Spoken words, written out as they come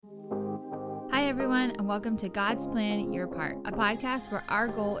everyone, and welcome to God's Plan, Your Part, a podcast where our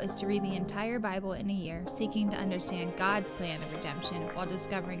goal is to read the entire Bible in a year, seeking to understand God's plan of redemption while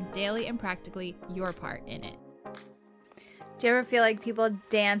discovering daily and practically your part in it. Do you ever feel like people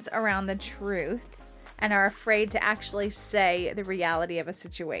dance around the truth and are afraid to actually say the reality of a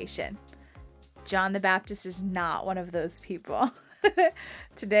situation? John the Baptist is not one of those people.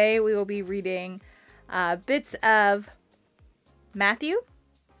 Today we will be reading bits of Matthew,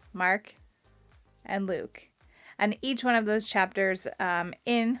 Mark, and Luke. And each one of those chapters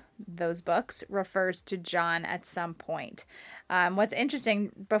in those books refers to John at some point. What's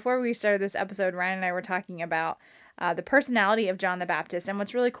interesting, before we started this episode, Ryan and I were talking about the personality of John the Baptist. And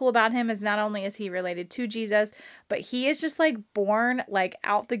what's really cool about him is not only is he related to Jesus, but he is just born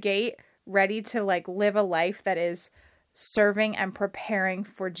out the gate, ready to live a life that is serving and preparing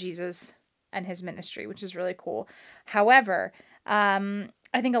for Jesus and his ministry, which is really cool. However,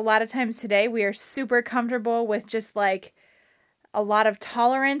 I think a lot of times today we are super comfortable with just a lot of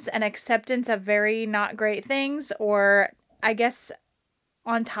tolerance and acceptance of very not great things, or I guess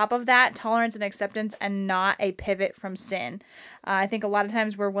on top of that, tolerance and acceptance and not a pivot from sin. I think a lot of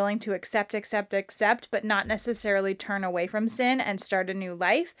times we're willing to accept, but not necessarily turn away from sin and start a new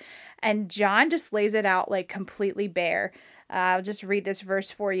life. And John just lays it out completely bare. I'll just read this verse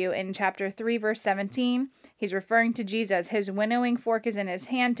for you. In chapter 3, verse 17, he's referring to Jesus. His winnowing fork is in his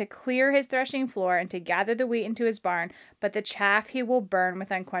hand to clear his threshing floor and to gather the wheat into his barn, but the chaff he will burn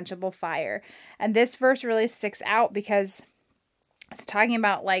with unquenchable fire. And this verse really sticks out because it's talking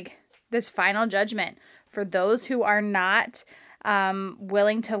about this final judgment for those who are not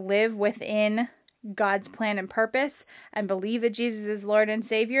willing to live within God's plan and purpose and believe that Jesus is Lord and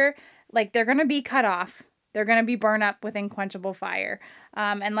Savior. They're going to be cut off. They're going to be burned up with unquenchable fire.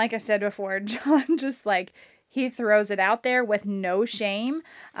 And like I said before, John just he throws it out there with no shame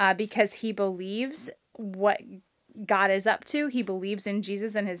because he believes what God is up to. He believes in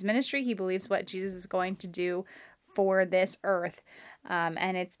Jesus and his ministry. He believes what Jesus is going to do for this earth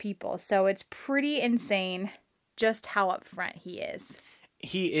and its people. So it's pretty insane just how upfront he is.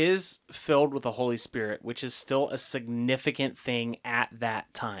 He is filled with the Holy Spirit, which is still a significant thing at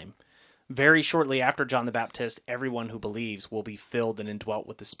that time. Very shortly after John the Baptist, everyone who believes will be filled and indwelt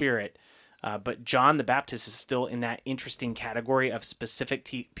with the Spirit. But John the Baptist is still in that interesting category of specific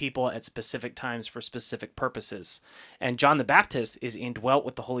people at specific times for specific purposes. And John the Baptist is indwelt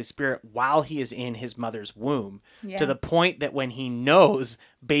with the Holy Spirit while he is in his mother's womb, to the point that when he knows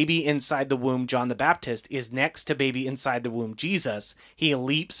baby inside the womb, John the Baptist, is next to baby inside the womb, Jesus, he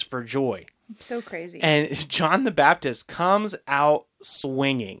leaps for joy. It's so crazy. And John the Baptist comes out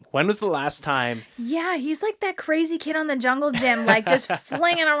swinging. When was the last time? Yeah, he's like that crazy kid on the jungle gym, just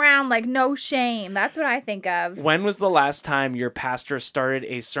flinging around no shame. That's what I think of. When was the last time your pastor started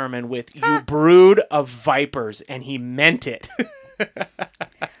a sermon with, "You brood of vipers," and he meant it?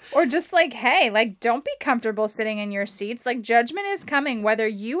 Or just hey, don't be comfortable sitting in your seats. Judgment is coming, whether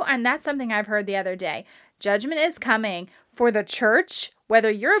you, and that's something I've heard the other day. Judgment is coming for the church,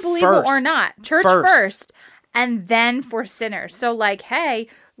 whether you're a believer or not. Church first, and then for sinners. So hey,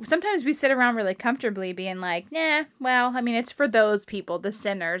 sometimes we sit around really comfortably being nah, well, it's for those people, the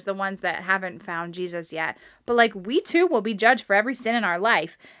sinners, the ones that haven't found Jesus yet. But we too will be judged for every sin in our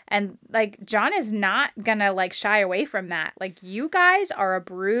life. And John is not gonna shy away from that. You guys are a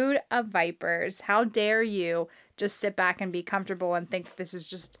brood of vipers. How dare you just sit back and be comfortable and think this is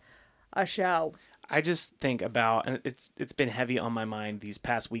just a show? I just think about, and it's been heavy on my mind these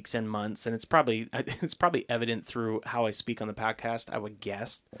past weeks and months, and it's probably evident through how I speak on the podcast, I would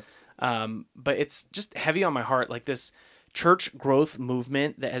guess. But it's just heavy on my heart, this church growth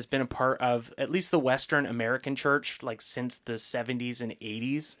movement that has been a part of at least the Western American church, since the 70s and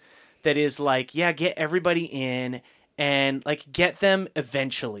 80s, that is get everybody in and get them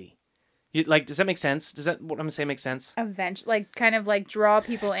eventually. Does that make sense? Does that, what I'm saying, make sense? Eventually, draw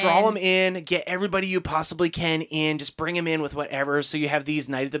people in. Draw them in, get everybody you possibly can in, just bring them in with whatever. So you have these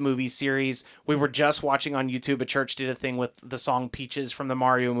Night at the Movies series. We were just watching on YouTube, a church did a thing with the song Peaches from the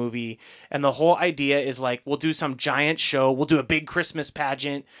Mario movie. And the whole idea is we'll do some giant show. We'll do a big Christmas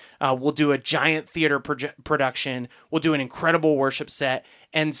pageant. We'll do a giant theater production. We'll do an incredible worship set.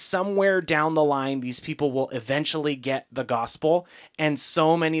 And somewhere down the line, these people will eventually get the gospel. And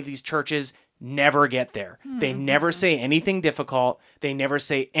so many of these churches never get there. They never say anything difficult. They never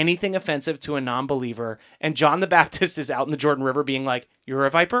say anything offensive to a non-believer. And John the Baptist is out in the Jordan River being "You're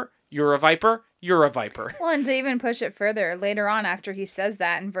a viper, you're a viper, you're a viper." Well, and to even push it further, later on after he says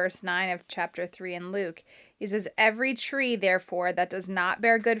that in verse 9 of chapter 3 in Luke, he says, "Every tree, therefore, that does not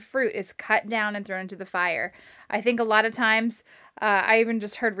bear good fruit is cut down and thrown into the fire." I think a lot of times I even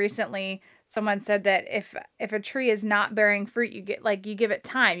just heard recently someone said that if a tree is not bearing fruit, you give it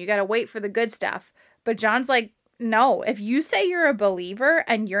time. You got to wait for the good stuff. But John's like, no, if you say you're a believer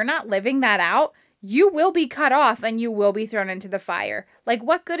and you're not living that out, you will be cut off and you will be thrown into the fire. Like,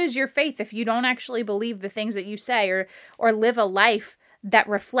 what good is your faith if you don't actually believe the things that you say or live a life that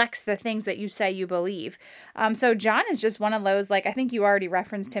reflects the things that you say you believe? So John is just one of those, like, I think you already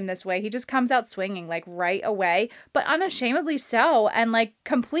referenced him this way. He just comes out swinging, like, right away, but unashamedly so, and, like,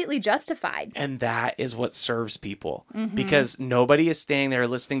 completely justified. And that is what serves people, because nobody is staying there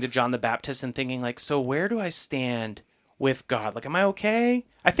listening to John the Baptist and thinking, like, so where do I stand with God? Like, am I okay?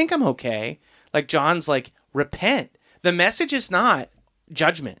 I think I'm okay. Like, John's like, repent. The message is not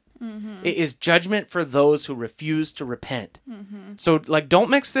judgment. It is judgment for those who refuse to repent. So, like, don't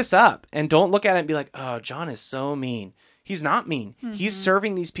mix this up and don't look at it and be like, oh, John is so mean. He's not mean. He's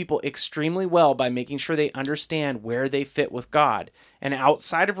serving these people extremely well by making sure they understand where they fit with God. And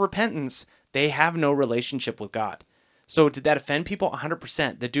outside of repentance, they have no relationship with God. So did that offend people?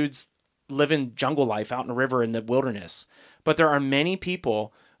 100%. The dude's living jungle life out in a river in the wilderness. But there are many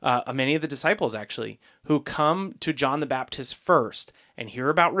people, many of the disciples actually, who come to John the Baptist first and hear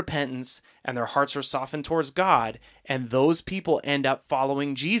about repentance, and their hearts are softened towards God, and those people end up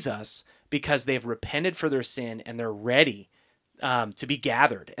following Jesus because they've repented for their sin and they're ready to be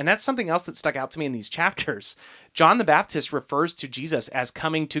gathered. And that's something else that stuck out to me in these chapters. John the Baptist refers to Jesus as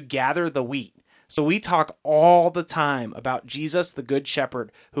coming to gather the wheat. So we talk all the time about Jesus, the good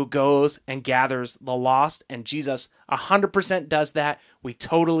shepherd, who goes and gathers the lost, and Jesus 100% does that. We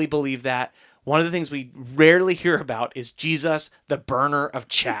totally believe that. One of the things we rarely hear about is Jesus, the burner of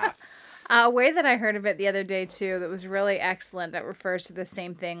chaff. A way that I heard of it the other day, too, that was really excellent, that refers to the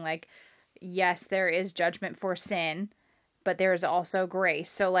same thing. Like, yes, there is judgment for sin, but there is also grace.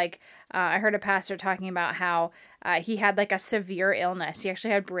 So, like, I heard a pastor talking about how he had, like, a severe illness. He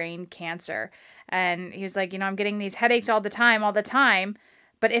actually had brain cancer. And he was like, I'm getting these headaches all the time.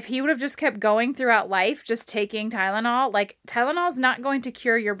 But if he would have just kept going throughout life, just taking Tylenol, like, Tylenol's not going to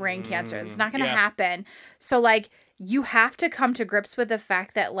cure your brain cancer. It's not going to happen. So, like, you have to come to grips with the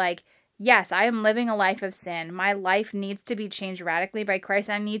fact that, like, yes, I am living a life of sin. My life needs to be changed radically by Christ.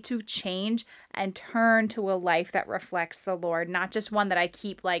 I need to change and turn to a life that reflects the Lord, not just one that I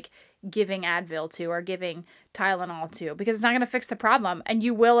keep, like, giving Advil to or giving Tylenol to, because it's not going to fix the problem, and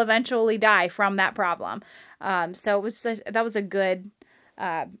you will eventually die from that problem. So that was a good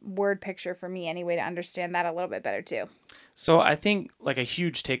word picture for me anyway, to understand that a little bit better too. So I think, like, a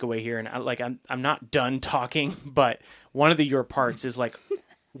huge takeaway here, and I'm not done talking, but one of your parts is, like,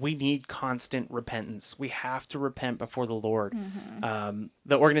 we need constant repentance. We have to repent before the Lord.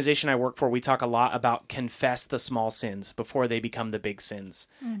 The organization I work for, we talk a lot about confess the small sins before they become the big sins.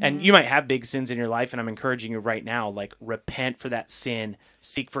 And you might have big sins in your life, and I'm encouraging you right now, like, repent for that sin,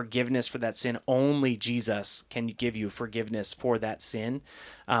 seek forgiveness for that sin. Only Jesus can give you forgiveness for that sin.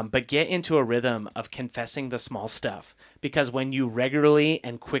 But get into a rhythm of confessing the small stuff, because when you regularly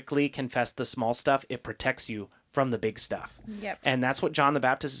and quickly confess the small stuff, it protects you from the big stuff. Yep. And that's what John the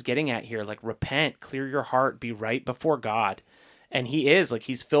Baptist is getting at here. Like, repent, clear your heart, be right before God. And he is, like,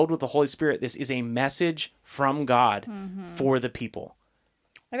 he's filled with the Holy Spirit. This is a message from God for the people.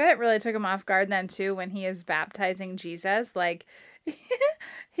 I bet it really took him off guard then too, when he is baptizing Jesus. Like,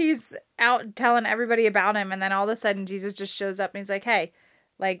 he's out telling everybody about him, and then all of a sudden Jesus just shows up and he's like, hey,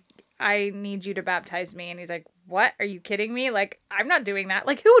 like, I need you to baptize me. And he's like, what? Are you kidding me? Like, I'm not doing that.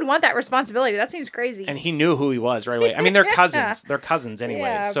 Like, who would want that responsibility? That seems crazy. And he knew who he was right away. I mean, they're cousins. Yeah. They're cousins anyway.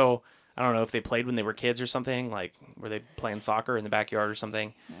 Yeah. So I don't know if they played when they were kids or something. Like, were they playing soccer in the backyard or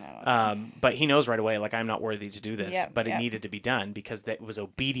something? But he knows right away, like, I'm not worthy to do this. But it needed to be done because that was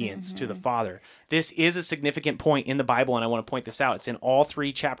obedience to the Father. This is a significant point in the Bible, and I want to point this out. It's in all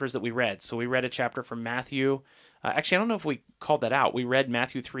 3 chapters that we read. So we read a chapter from Matthew. Actually, I don't know if we called that out. We read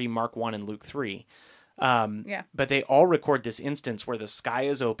Matthew 3, Mark 1, and Luke 3. But they all record this instance where the sky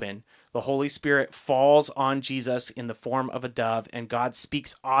is open, the Holy Spirit falls on Jesus in the form of a dove, and God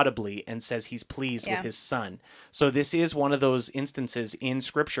speaks audibly and says he's pleased with his Son. So this is one of those instances in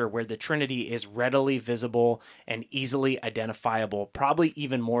Scripture where the Trinity is readily visible and easily identifiable, probably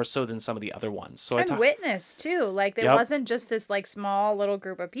even more so than some of the other ones. So witness too. Like, there wasn't just this, like, small little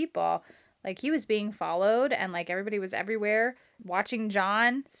group of people. Like, he was being followed, and, like, everybody was everywhere watching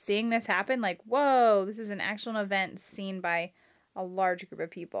John, seeing this happen. Like, whoa, this is an actual event seen by a large group of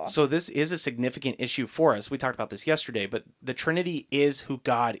people. So this is a significant issue for us. We talked about this yesterday, but the Trinity is who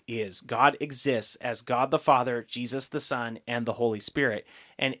God is. God exists as God the Father, Jesus the Son, and the Holy Spirit.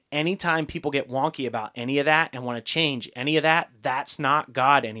 And anytime people get wonky about any of that and want to change any of that, that's not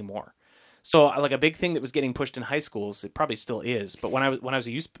God anymore. So like a big thing that was getting pushed in high schools, it probably still is, but when I was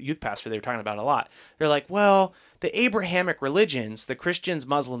a youth pastor, they were talking about it a lot. They're like, well, the Abrahamic religions, the Christians,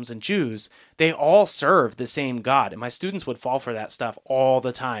 Muslims, and Jews, they all serve the same God. And my students would fall for that stuff all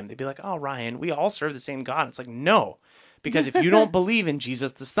the time. They'd be like, oh, Ryan, we all serve the same God. It's like, no, because if you don't believe in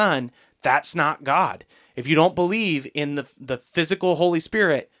Jesus the Son, that's not God. If you don't believe in the physical Holy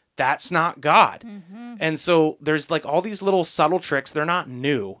Spirit, that's not God. And so there's like all these little subtle tricks. They're not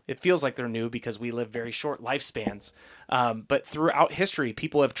new. It feels like they're new because we live very short lifespans. But throughout history,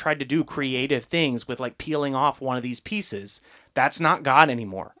 people have tried to do creative things with like peeling off one of these pieces. That's not God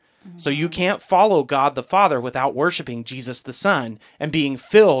anymore. So you can't follow God the Father without worshiping Jesus the Son and being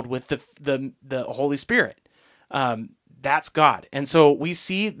filled with the Holy Spirit. That's God. And so we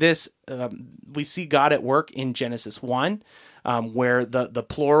see this, we see God at work in Genesis 1, where the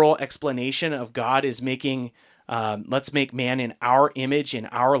plural explanation of God is making, let's make man in our image, in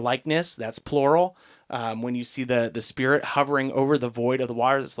our likeness. That's plural. When you see the Spirit hovering over the void of the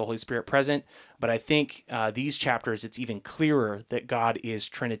water, that's the Holy Spirit present. But I think these chapters, it's even clearer that God is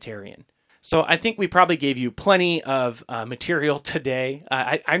Trinitarian. So I think we probably gave you plenty of material today.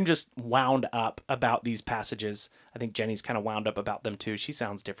 I'm just wound up about these passages. I think Jenny's kind of wound up about them too. She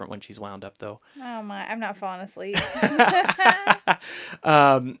sounds different when she's wound up though. Oh my, I'm not falling asleep.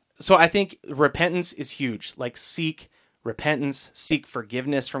 So I think repentance is huge. Like seek repentance, seek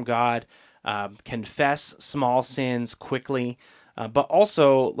forgiveness from God, confess small sins quickly. But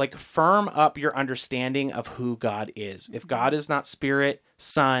also, like, firm up your understanding of who God is. If God is not Spirit,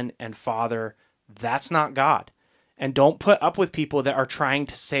 Son, and Father, that's not God. And don't put up with people that are trying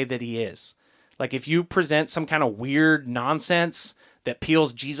to say that he is. Like, if you present some kind of weird nonsense that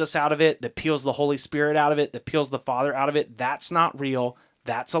peels Jesus out of it, that peels the Holy Spirit out of it, that peels the Father out of it, that's not real.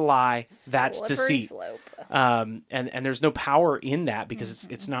 That's a lie. That's deceit. And there's no power in that because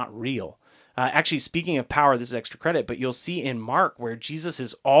it's not real. Actually, speaking of power, this is extra credit, but you'll see in Mark where Jesus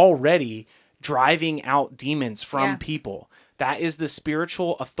is already driving out demons from people. That is the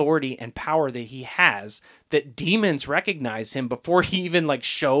spiritual authority and power that he has, that demons recognize him before he even like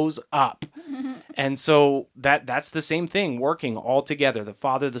shows up. And so that's the same thing working all together, the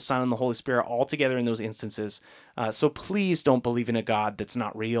Father, the Son, and the Holy Spirit all together in those instances. So please don't believe in a God that's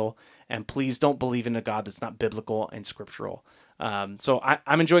not real, and please don't believe in a God that's not biblical and scriptural. So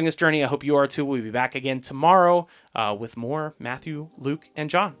I'm enjoying this journey. I hope you are too. We'll be back again tomorrow with more Matthew, Luke, and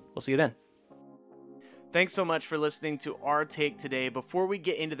John. We'll see you then. Thanks so much for listening to our take today. Before we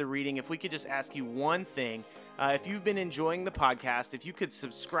get into the reading, if we could just ask you one thing. If you've been enjoying the podcast, if you could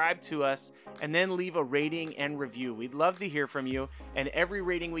subscribe to us and then leave a rating and review. We'd love to hear from you, and every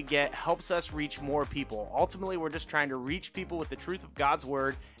rating we get helps us reach more people. Ultimately, we're just trying to reach people with the truth of God's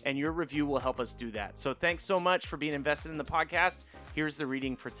word, and your review will help us do that. So thanks so much for being invested in the podcast. Here's the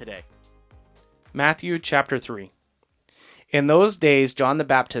reading for today. Matthew chapter 3. In those days, John the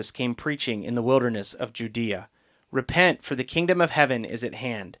Baptist came preaching in the wilderness of Judea. Repent, for the kingdom of heaven is at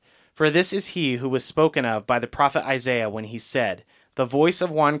hand. For this is he who was spoken of by the prophet Isaiah when he said, the voice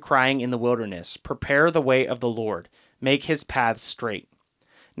of one crying in the wilderness, prepare the way of the Lord, make his paths straight.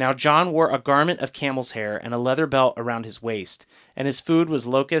 Now John wore a garment of camel's hair and a leather belt around his waist, and his food was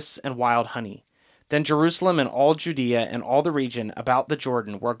locusts and wild honey. Then Jerusalem and all Judea and all the region about the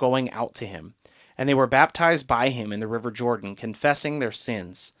Jordan were going out to him, and they were baptized by him in the river Jordan, confessing their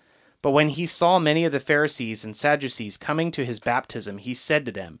sins. But when he saw many of the Pharisees and Sadducees coming to his baptism, he said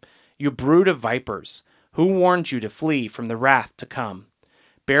to them, you brood of vipers, who warned you to flee from the wrath to come?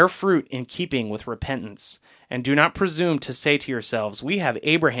 Bear fruit in keeping with repentance, and do not presume to say to yourselves, we have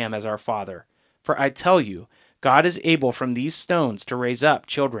Abraham as our father. For I tell you, God is able from these stones to raise up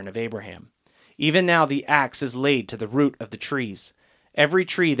children of Abraham. Even now the axe is laid to the root of the trees. Every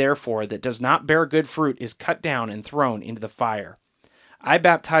tree, therefore, that does not bear good fruit is cut down and thrown into the fire. I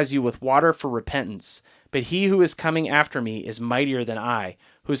baptize you with water for repentance, but he who is coming after me is mightier than I,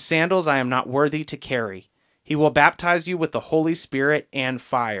 whose sandals I am not worthy to carry. He will baptize you with the Holy Spirit and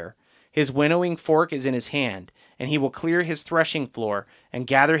fire. His winnowing fork is in his hand, and he will clear his threshing floor and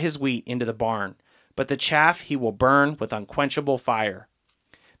gather his wheat into the barn. But the chaff he will burn with unquenchable fire.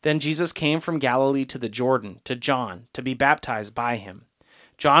 Then Jesus came from Galilee to the Jordan, to John, to be baptized by him.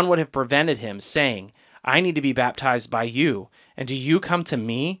 John would have prevented him, saying, I need to be baptized by you, and do you come to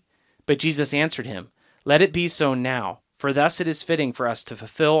me? But Jesus answered him, let it be so now, for thus it is fitting for us to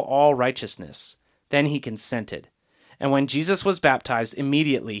fulfill all righteousness. Then he consented. And when Jesus was baptized,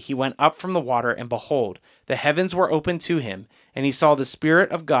 immediately he went up from the water, and behold, the heavens were opened to him, and he saw the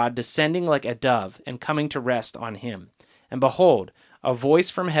Spirit of God descending like a dove and coming to rest on him. And behold, a voice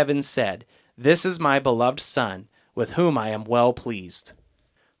from heaven said, this is my beloved Son, with whom I am well pleased.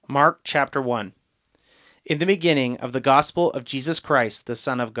 Mark chapter 1. In the beginning of the gospel of Jesus Christ, the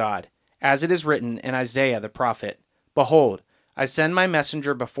Son of God, as it is written in Isaiah the prophet, Behold, I send my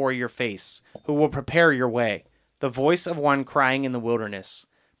messenger before your face, who will prepare your way, the voice of one crying in the wilderness,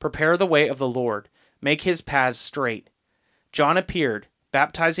 Prepare the way of the Lord, make his paths straight. John appeared,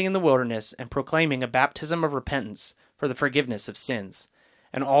 baptizing in the wilderness and proclaiming a baptism of repentance for the forgiveness of sins.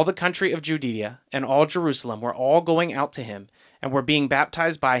 And all the country of Judea and all Jerusalem were all going out to him, and were being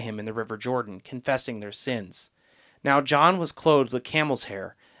baptized by him in the river Jordan, confessing their sins. Now John was clothed with camel's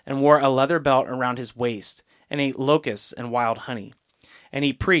hair, and wore a leather belt around his waist, and ate locusts and wild honey. And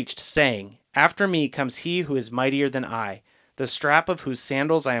he preached, saying, After me comes he who is mightier than I, the strap of whose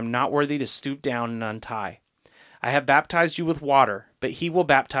sandals I am not worthy to stoop down and untie. I have baptized you with water, but he will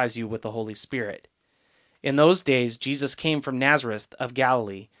baptize you with the Holy Spirit. In those days Jesus came from Nazareth of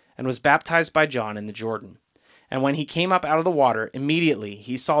Galilee, and was baptized by John in the Jordan. And when he came up out of the water, immediately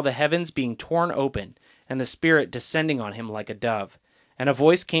he saw the heavens being torn open, and the Spirit descending on him like a dove. And a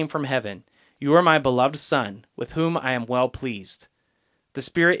voice came from heaven, You are my beloved Son, with whom I am well pleased. The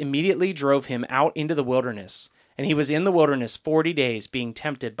Spirit immediately drove him out into the wilderness, and he was in the wilderness 40 days, being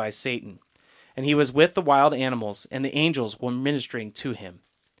tempted by Satan. And he was with the wild animals, and the angels were ministering to him.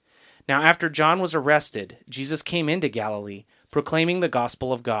 Now after John was arrested, Jesus came into Galilee, proclaiming the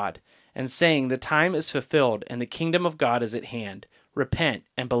gospel of God, and saying, The time is fulfilled, and the kingdom of God is at hand. Repent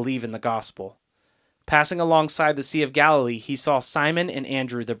and believe in the gospel. Passing alongside the Sea of Galilee, he saw Simon and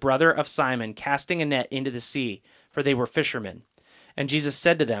Andrew, the brother of Simon, casting a net into the sea, for they were fishermen. And Jesus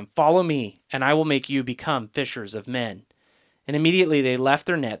said to them, Follow me, and I will make you become fishers of men. And immediately they left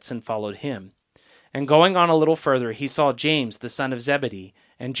their nets and followed him. And going on a little further, he saw James, the son of Zebedee,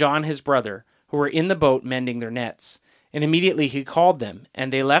 and John his brother, who were in the boat mending their nets. And immediately he called them,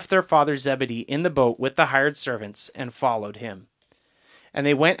 and they left their father Zebedee in the boat with the hired servants, and followed him. And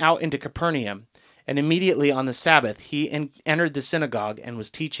they went out into Capernaum, and immediately on the Sabbath he entered the synagogue and was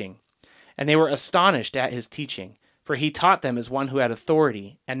teaching. And they were astonished at his teaching, for he taught them as one who had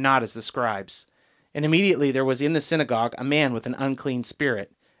authority, and not as the scribes. And immediately there was in the synagogue a man with an unclean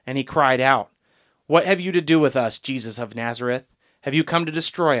spirit, and he cried out, What have you to do with us, Jesus of Nazareth? Have you come to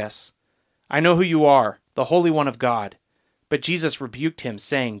destroy us? I know who you are, the Holy One of God. But Jesus rebuked him,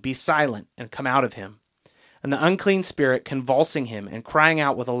 saying, Be silent, and come out of him. And the unclean spirit, convulsing him and crying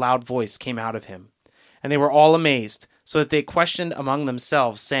out with a loud voice, came out of him. And they were all amazed, so that they questioned among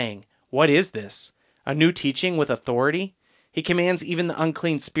themselves, saying, What is this? A new teaching with authority? He commands even the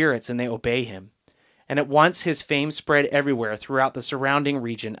unclean spirits, and they obey him. And at once his fame spread everywhere throughout the surrounding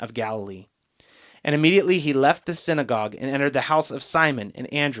region of Galilee. And immediately he left the synagogue and entered the house of Simon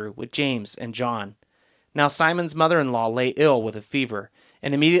and Andrew with James and John. Now Simon's mother-in-law lay ill with a fever,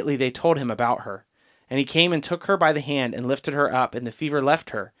 and immediately they told him about her. And he came and took her by the hand and lifted her up, and the fever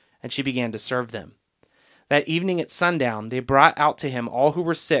left her, and she began to serve them. That evening at sundown they brought out to him all who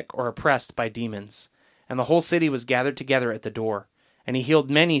were sick or oppressed by demons. And the whole city was gathered together at the door. And he healed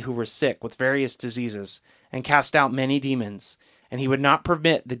many who were sick with various diseases, and cast out many demons. And he would not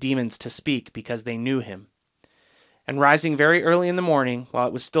permit the demons to speak, because they knew him. And rising very early in the morning, while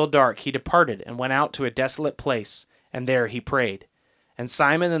it was still dark, he departed and went out to a desolate place, and there he prayed. And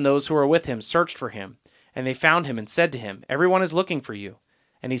Simon and those who were with him searched for him, and they found him and said to him, Everyone is looking for you.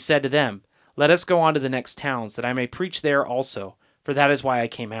 And he said to them, Let us go on to the next towns, that I may preach there also, for that is why I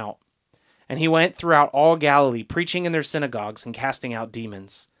came out. And he went throughout all Galilee, preaching in their synagogues and casting out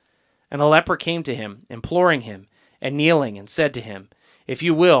demons. And a leper came to him, imploring him, and kneeling, and said to him, If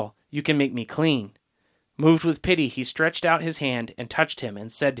you will, you can make me clean. Moved with pity, he stretched out his hand and touched him,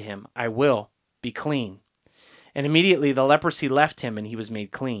 and said to him, I will, be clean. And immediately the leprosy left him, and he was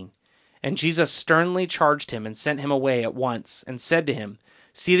made clean. And Jesus sternly charged him, and sent him away at once, and said to him,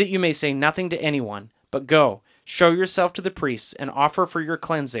 See that you may say nothing to anyone, but go, show yourself to the priests, and offer for your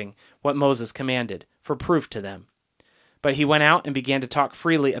cleansing what Moses commanded, for proof to them. But he went out and began to talk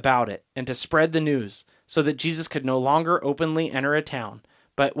freely about it, and to spread the news, so that Jesus could no longer openly enter a town,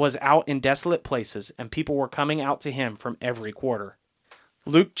 but was out in desolate places, and people were coming out to him from every quarter.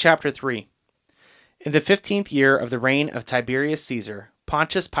 Luke chapter 3. In the 15th year of the reign of Tiberius Caesar,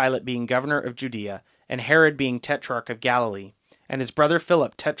 Pontius Pilate being governor of Judea, and Herod being tetrarch of Galilee, and his brother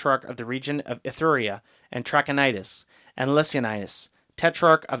Philip tetrarch of the region of Ituraea and Trachonitis, and Lysanias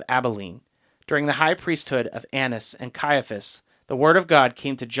tetrarch of Abilene, during the high priesthood of Annas and Caiaphas, the word of God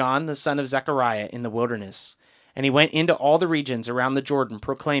came to John the son of Zechariah in the wilderness. And he went into all the regions around the Jordan,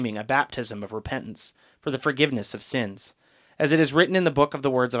 proclaiming a baptism of repentance for the forgiveness of sins, as it is written in the book of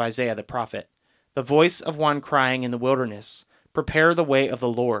the words of Isaiah the prophet, The voice of one crying in the wilderness, Prepare the way of the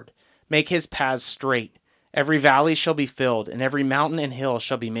Lord, make his paths straight. Every valley shall be filled, and every mountain and hill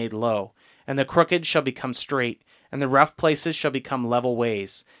shall be made low, and the crooked shall become straight, and the rough places shall become level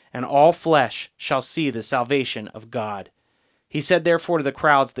ways, and all flesh shall see the salvation of God. He said therefore to the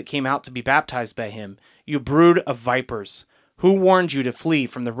crowds that came out to be baptized by him, You brood of vipers, who warned you to flee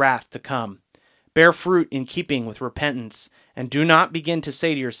from the wrath to come? Bear fruit in keeping with repentance, and do not begin to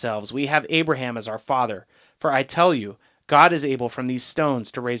say to yourselves, We have Abraham as our father. For I tell you, God is able from these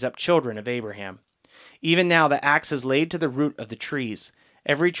stones to raise up children of Abraham. Even now the axe is laid to the root of the trees.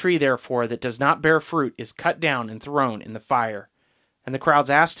 Every tree, therefore, that does not bear fruit is cut down and thrown in the fire. And the crowds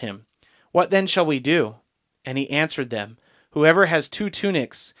asked him, What then shall we do? And he answered them, Whoever has 2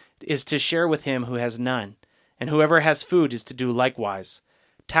 tunics is to share with him who has none, and whoever has food is to do likewise.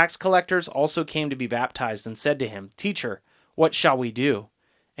 Tax collectors also came to be baptized and said to him, Teacher, what shall we do?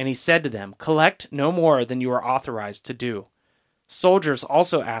 And he said to them, Collect no more than you are authorized to do. Soldiers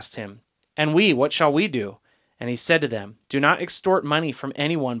also asked him, And we, what shall we do? And he said to them, Do not extort money from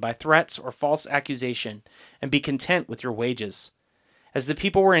anyone by threats or false accusation, and be content with your wages. As the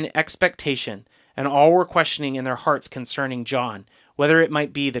people were in expectation, and all were questioning in their hearts concerning John, whether it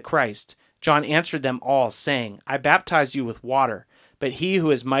might be the Christ, John answered them all, saying, I baptize you with water, but he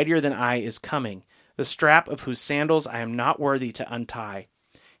who is mightier than I is coming, the strap of whose sandals I am not worthy to untie.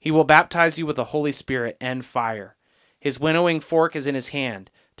 He will baptize you with the Holy Spirit and fire. His winnowing fork is in his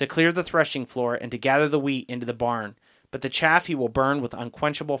hand, to clear the threshing floor and to gather the wheat into the barn, but the chaff he will burn with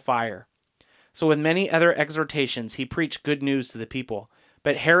unquenchable fire. So with many other exhortations he preached good news to the people.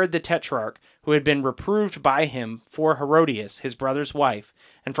 But Herod the Tetrarch, who had been reproved by him for Herodias, his brother's wife,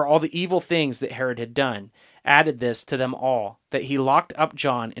 and for all the evil things that Herod had done, added this to them all, that he locked up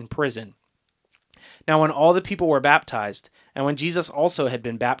John in prison. Now when all the people were baptized, and when Jesus also had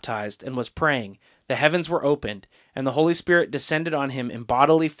been baptized and was praying, the heavens were opened, and the Holy Spirit descended on him in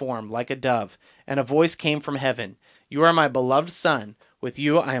bodily form like a dove, and a voice came from heaven, You are my beloved Son, with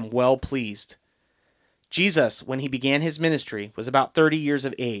you I am well pleased. Jesus, when he began his ministry, was about 30 years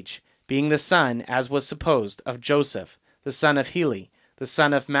of age, being the son, as was supposed, of Joseph, the son of Heli, the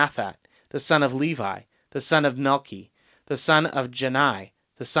son of Matthat, the son of Levi, the son of Melchi, the son of Janai,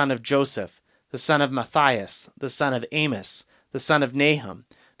 the son of Joseph, the son of Matthias, the son of Amos, the son of Nahum,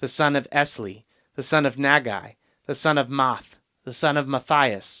 the son of Esli, the son of Nagai, the son of Math, the son of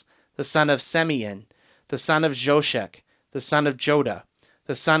Matthias, the son of Semein, the son of Joshek, the son of Joda,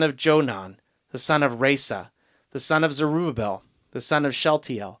 the son of Jonan, the son of Resa, the son of Zerubbabel, the son of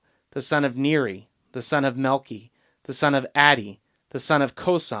Shealtiel, the son of Neri, the son of Melchi, the son of Addi, the son of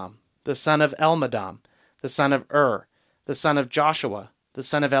Kosam, the son of Elmadam, the son of the son of Joshua, the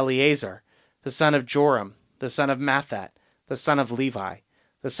son of Eleazar, the son of Joram, the son of Matthat, the son of Levi,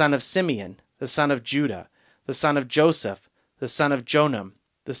 the son of Simeon, the son of Judah, the son of Joseph, the son of Jonam,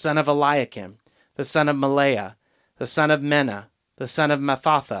 the son of Eliakim, the son of Malaiah, the son of Menah, the son of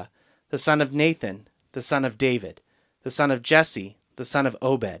Mathatha, the son of Nathan, the son of David, the son of Jesse, the son of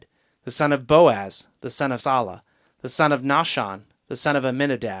Obed, the son of Boaz, the son of Salah, the son of Nahshon, the son of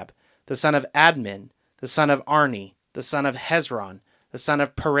Amminadab, the son of Admin, the son of Arni, the son of Hezron, the son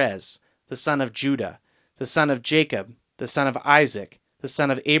of Perez, the son of Judah, the son of Jacob, the son of Isaac, the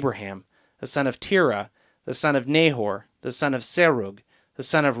son of Abraham, the son of Terah, the son of Nahor, the son of Serug, the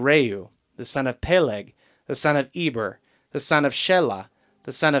son of Reu, the son of Peleg, the son of Eber, the son of Shelah,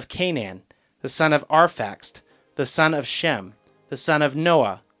 the son of Canaan, the son of Arphaxad, the son of Shem, the son of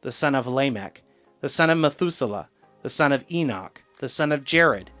Noah, the son of Lamech, the son of Methuselah, the son of Enoch, the son of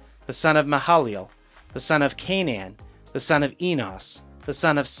Jared, the son of Mahalalel, the son of Canaan, the son of Enos, the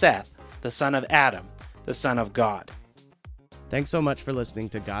son of Seth, the son of Adam, the son of God. Thanks so much for listening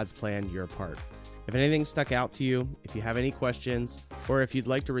to God's Plan, Your Part. If anything stuck out to you, if you have any questions, or if you'd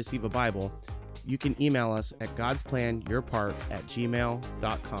like to receive a Bible, you can email us at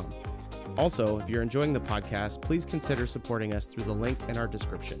godsplанyourpart@gmail.com. Also, if you're enjoying the podcast, please consider supporting us through the link in our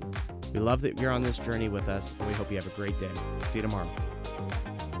description. We love that you're on this journey with us, and we hope you have a great day. See you tomorrow.